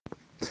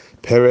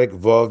Perek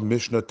Vav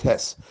Mishnah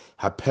Tes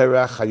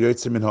HaPerach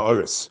HaYotzeh Min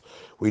HaOris.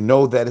 We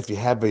know that if you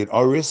have an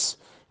oris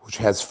which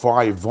has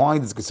 5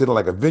 vines, it's considered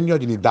like a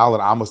vineyard. You need Dalet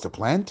Amos to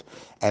plant,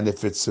 and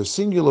if it's a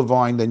singular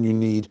vine, then you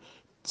need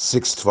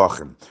 6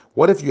 tvachim.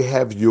 What if you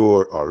have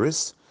your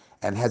oris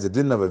and has a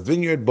din of a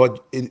vineyard,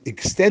 but it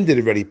extended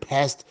already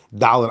past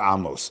Dalet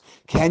Amos?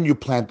 Can you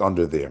plant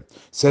under there?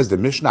 Says the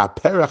Mishnah,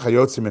 Perach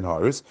Hayotzim in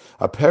Haris.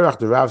 A perach,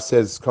 the Rav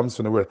says, comes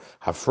from the word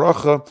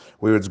hafracha,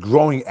 where it's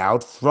growing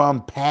out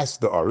from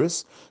past the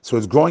Aris. So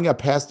it's growing out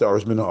past the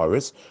Aris, min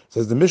Aris.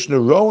 Says the Mishnah,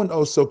 Rowan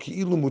also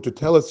ki'ilu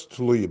mututelas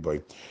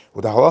tuluyibai.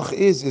 What the halach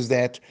is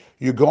that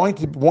you're going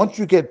to, once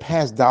you get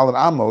past Dalet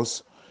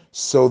Amos,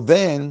 so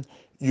then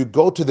you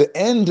go to the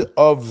end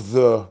of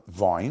the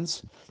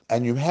vines,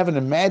 and you have an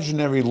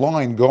imaginary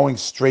line going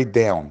straight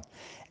down.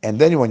 And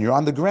then when you're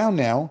on the ground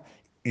now,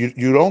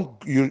 you're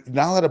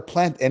not allowed to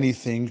plant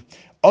anything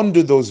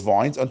under those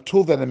vines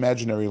until that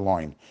imaginary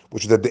line,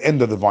 which is at the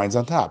end of the vines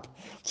on top.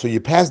 So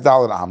you pass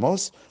Dalet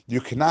Amos, you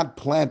cannot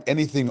plant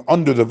anything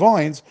under the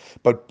vines,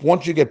 but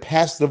once you get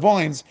past the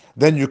vines,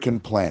 then you can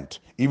plant,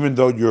 even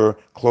though you're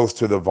close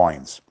to the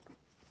vines.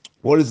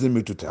 What is the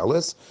mitu tell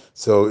us?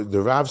 So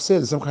the Rav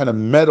says some kind of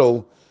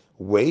metal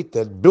weight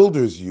that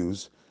builders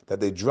use, that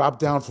they drop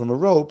down from a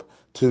rope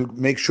to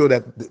make sure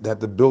that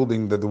the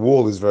building, that the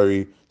wall is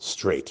very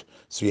straight.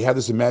 So you have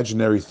this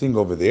imaginary thing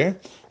over there,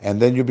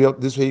 and then you'll be able,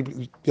 this way you'll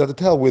be able to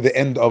tell where the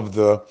end of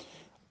the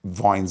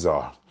vines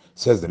are.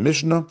 Says the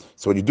Mishnah.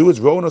 So what you do is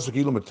so what's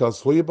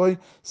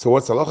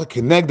halacha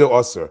kenegdo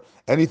aser?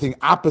 Anything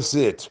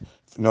opposite.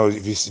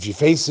 If you're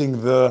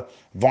facing the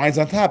vines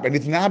on top,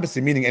 anything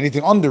opposite, meaning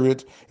anything under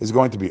it, is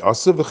going to be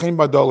aser v'chein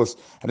b'dalos.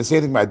 And the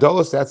same thing by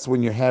dalos. That's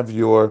when you have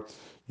your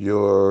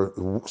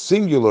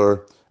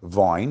singular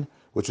vine,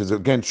 which is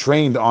again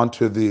trained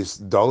onto these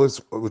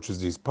dalos, which is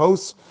these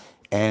posts.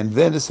 And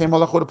then the same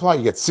halach would apply.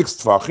 You get 6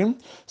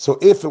 tvachim. So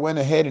if it went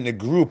ahead and it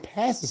grew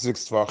past the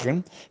 6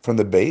 tvachim from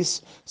the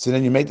base, so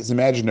then you make this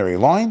imaginary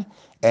line,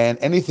 and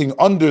anything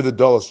under the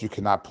dalos you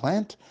cannot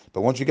plant.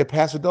 But once you get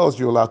past the dalos,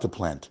 you're allowed to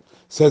plant.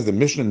 Says the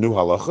Mishnah, new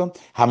halacha.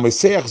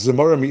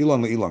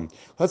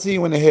 Let's say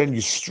you went ahead and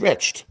you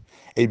stretched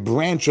a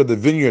branch of the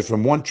vineyard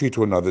from one tree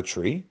to another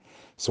tree.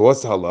 So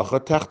what's the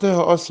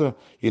halacha?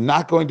 You're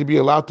not going to be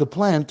allowed to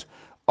plant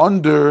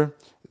under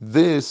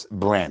this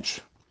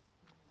branch.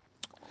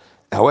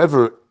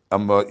 However,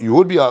 you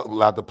would be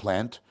allowed to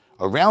plant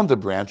around the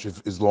branch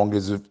as long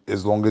as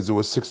it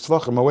was 6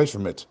 tvachim away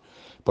from it.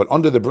 But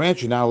under the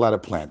branch, you're not allowed to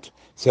plant.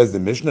 Says the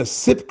Mishnah,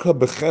 Sipka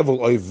bechevel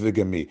oiv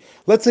v'gami.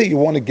 Let's say you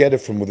want to get it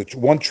from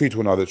one tree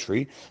to another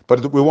tree,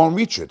 but we won't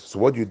reach it. So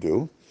what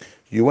do?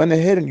 You went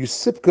ahead and you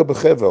Sipka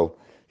bechevel.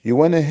 You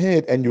went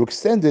ahead and you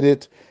extended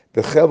it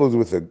bechevel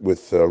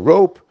with a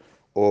rope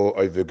or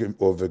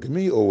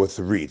v'gami or with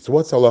a reed. So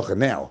what's halacha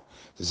now?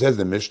 So says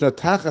the Mishnah,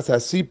 Tachas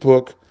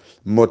hasipuk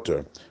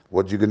mutter.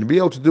 What you're going to be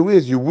able to do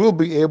is you will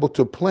be able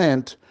to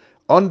plant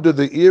under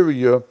the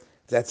area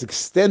that's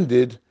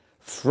extended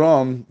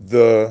from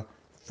the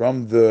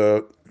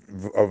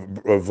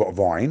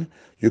vine.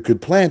 You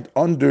could plant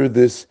under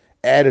this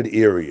added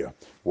area.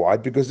 Why?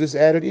 Because this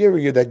added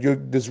area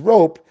this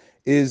rope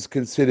is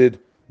considered,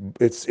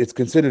 it's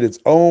considered its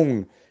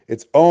own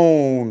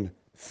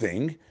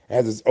thing. It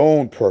has its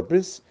own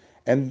purpose,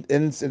 and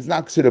it's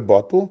not considered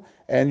bottle,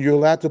 and you're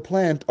allowed to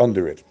plant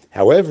under it.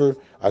 However,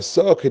 if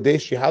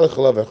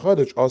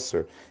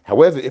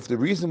the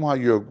reason why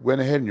you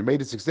went ahead and you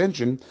made this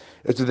extension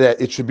is so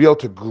that it should be able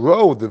to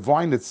grow, the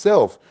vine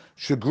itself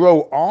should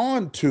grow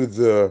onto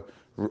the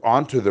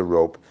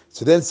rope.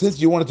 So then, since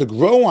you want it to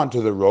grow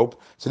onto the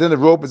rope, so then the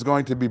rope is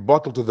going to be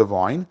bottled to the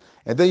vine,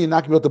 and then you're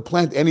not going to be able to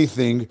plant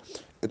anything.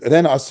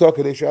 Then if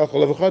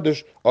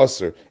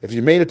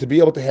you made it to be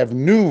able to have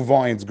new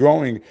vines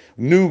growing,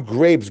 new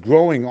grapes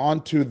growing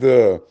onto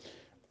that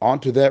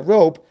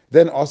rope,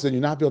 then also you're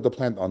not be able to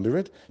plant under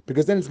it,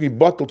 because then it's going to be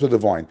bottled to the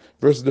vine.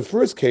 Versus the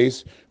first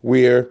case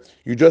where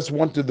you just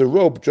wanted the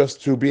rope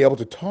just to be able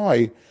to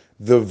tie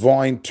the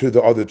vine to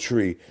the other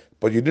tree,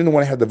 but you didn't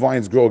want to have the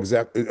vines grow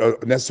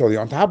necessarily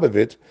on top of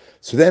it.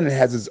 So then it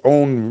has its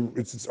own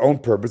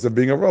purpose of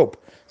being a rope.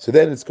 So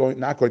then it's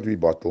not going to be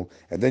bottled,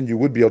 and then you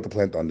would be able to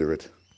plant under it.